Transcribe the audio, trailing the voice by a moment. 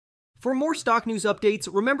For more stock news updates,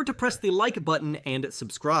 remember to press the like button and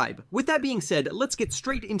subscribe. With that being said, let's get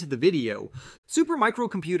straight into the video. Supermicro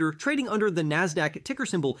Computer, trading under the Nasdaq ticker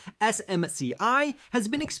symbol SMCI, has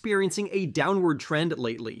been experiencing a downward trend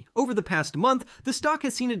lately. Over the past month, the stock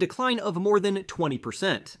has seen a decline of more than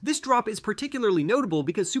 20%. This drop is particularly notable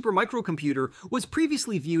because Supermicro Computer was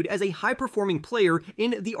previously viewed as a high-performing player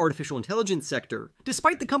in the artificial intelligence sector.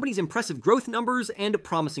 Despite the company's impressive growth numbers and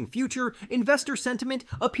promising future, investor sentiment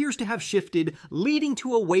appears to have shifted, leading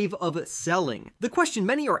to a wave of selling. The question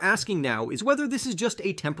many are asking now is whether this is just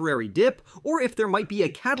a temporary dip, or if there might be a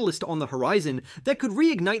catalyst on the horizon that could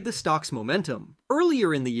reignite the stock's momentum.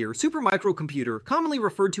 Earlier in the year, Supermicro Computer, commonly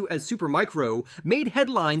referred to as Supermicro, made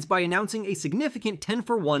headlines by announcing a significant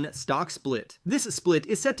 10-for-1 stock split. This split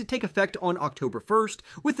is set to take effect on October 1st,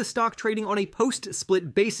 with the stock trading on a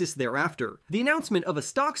post-split basis thereafter. The announcement of a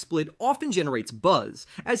stock split often generates buzz,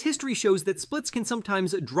 as history shows that splits can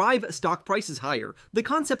sometimes drive stock prices higher. The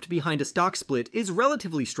concept behind a stock split is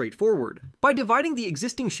relatively straightforward. By dividing the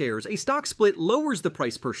existing shares, a stock split lowers the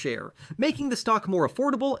price per share, making the stock more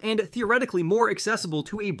affordable and theoretically more accessible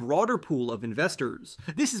to a broader pool of investors.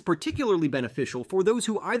 This is particularly beneficial for those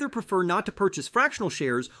who either prefer not to purchase fractional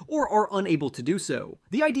shares or are unable to do so.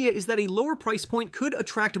 The idea is that a lower price point could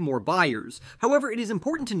attract more buyers. However, it is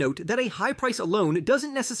important to note that a high price alone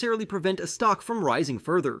doesn't necessarily prevent a stock from rising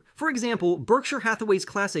further. For example, Berkshire Hathaway's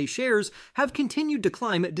Class A shares have continued to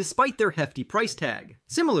climb despite their hefty price tag.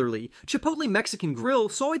 Similarly, Chipotle Mexican Grill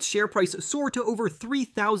saw its share price soar to over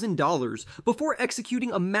 $3,000 before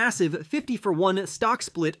executing a massive 50-for-1 stock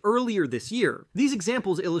split earlier this year. These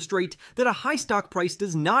examples illustrate that a high stock price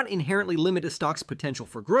does not inherently limit a stock's potential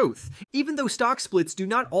for growth. Even though stock splits do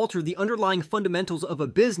not alter the underlying fundamentals of a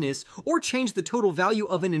business or change the total value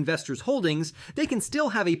of an investor's holdings, they can still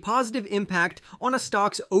have a positive impact on a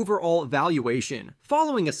stock's overall valuation.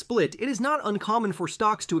 Following a split, it is not uncommon for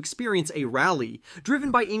stocks to experience a rally, driven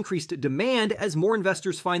by increased demand as more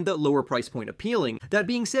investors find the lower price point appealing. That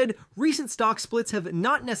being said, recent stock splits have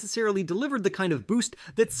not necessarily delivered the kind of boost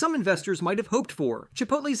that some investors might have hoped for.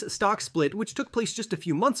 Chipotle's stock split, which took place just a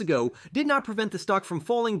few months ago, did not prevent the stock from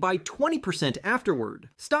falling by 20% afterward.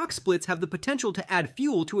 Stock splits have the potential to add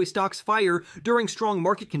fuel to a stock's fire during strong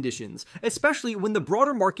market conditions, especially when the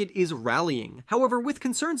broader market is rallying. However, with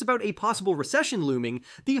concerns about a possible recession looming,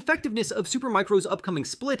 the effectiveness of Supermicro's upcoming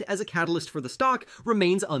split as a catalyst for the stock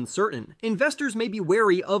remains uncertain. Investors may be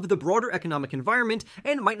wary of the broader economic environment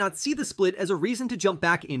and might not see the split as a reason to jump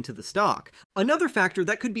back into the stock. Another factor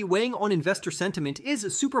that could be weighing on investor sentiment is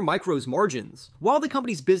Supermicro's margins. While the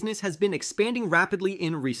company's business has been expanding rapidly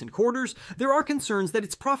in recent quarters, there are concerns that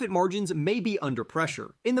its profit margins may be under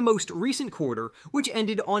pressure. In the most recent quarter, which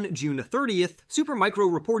ended on June 30th,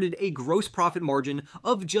 Supermicro reported a gross profit margin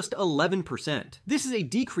of just 11%. This is a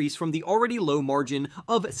decrease from the already low margin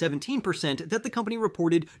of 17% that the company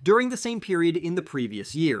reported during the same period in the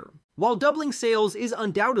previous year. While doubling sales is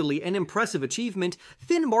undoubtedly an impressive achievement,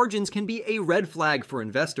 thin margins can be a red flag for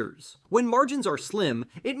investors. When margins are slim,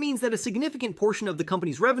 it means that a significant portion of the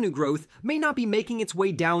company's revenue growth may not be making its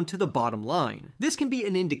way down to the bottom line. This can be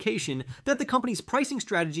an indication that the company's pricing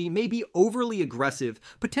strategy may be overly aggressive,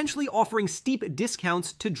 potentially offering steep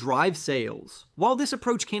discounts to drive sales. While this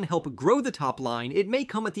approach can help grow the top line, it may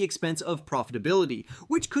come at the expense of profitability,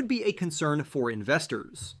 which could be a concern for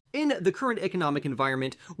investors. In the current economic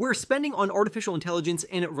environment, where spending on artificial intelligence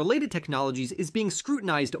and related technologies is being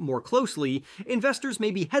scrutinized more closely, investors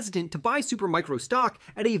may be hesitant to buy Supermicro stock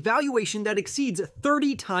at a valuation that exceeds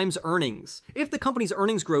 30 times earnings. If the company's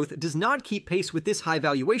earnings growth does not keep pace with this high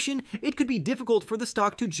valuation, it could be difficult for the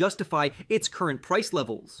stock to justify its current price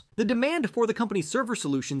levels. The demand for the company's server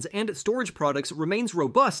solutions and storage products remains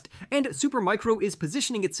robust, and Supermicro is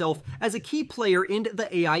positioning itself as a key player in the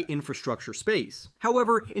AI infrastructure space.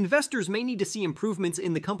 However, investors may need to see improvements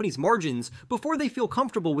in the company's margins before they feel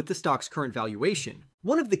comfortable with the stock's current valuation.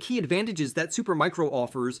 One of the key advantages that Supermicro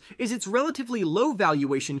offers is its relatively low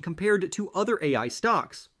valuation compared to other AI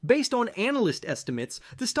stocks. Based on analyst estimates,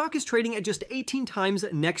 the stock is trading at just 18 times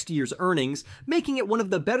next year's earnings, making it one of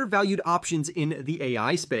the better valued options in the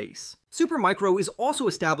AI space. Supermicro is also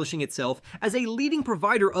establishing itself as a leading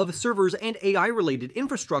provider of servers and AI-related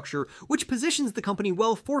infrastructure, which positions the company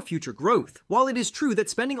well for future growth. While it is true that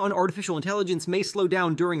spending on artificial intelligence may slow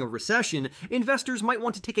down during a recession, investors might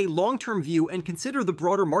want to take a long-term view and consider the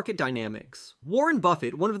broader market dynamics. Warren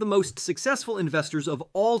Buffett, one of the most successful investors of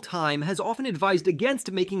all time, has often advised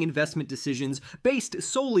against making investment decisions based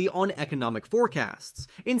solely on economic forecasts.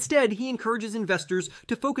 Instead, he encourages investors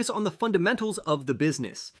to focus on the fundamentals of the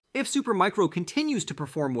business. If Supermicro continues to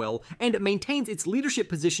perform well and maintains its leadership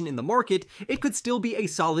position in the market, it could still be a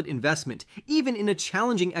solid investment, even in a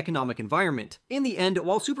challenging economic environment. In the end,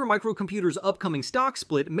 while Supermicro Computer's upcoming stock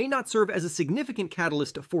split may not serve as a significant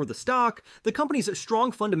catalyst for the stock, the company's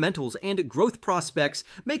strong fundamentals and growth prospects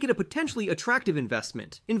make it a potentially attractive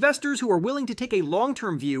investment. Investors who are willing to take a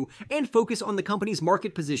long-term view and focus on the company's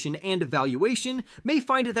market position and valuation may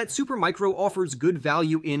find that Supermicro offers good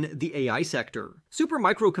value in the AI sector.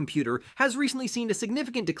 Supermicro Computer has recently seen a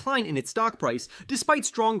significant decline in its stock price despite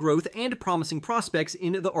strong growth and promising prospects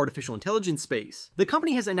in the artificial intelligence space. The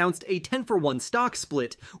company has announced a 10-for-1 stock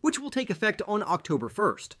split, which will take effect on October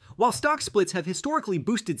 1st. While stock splits have historically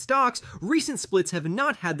boosted stocks, recent splits have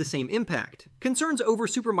not had the same impact. Concerns over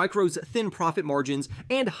Supermicro's thin profit margins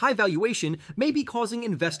and high valuation may be causing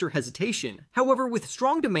investor hesitation. However, with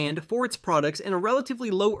strong demand for its products and a relatively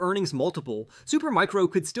low earnings multiple,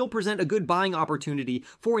 Supermicro could still present a good buying opportunity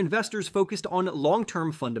for investors focused on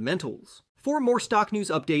long-term fundamentals. For more stock news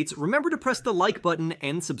updates, remember to press the like button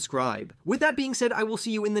and subscribe. With that being said, I will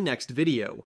see you in the next video.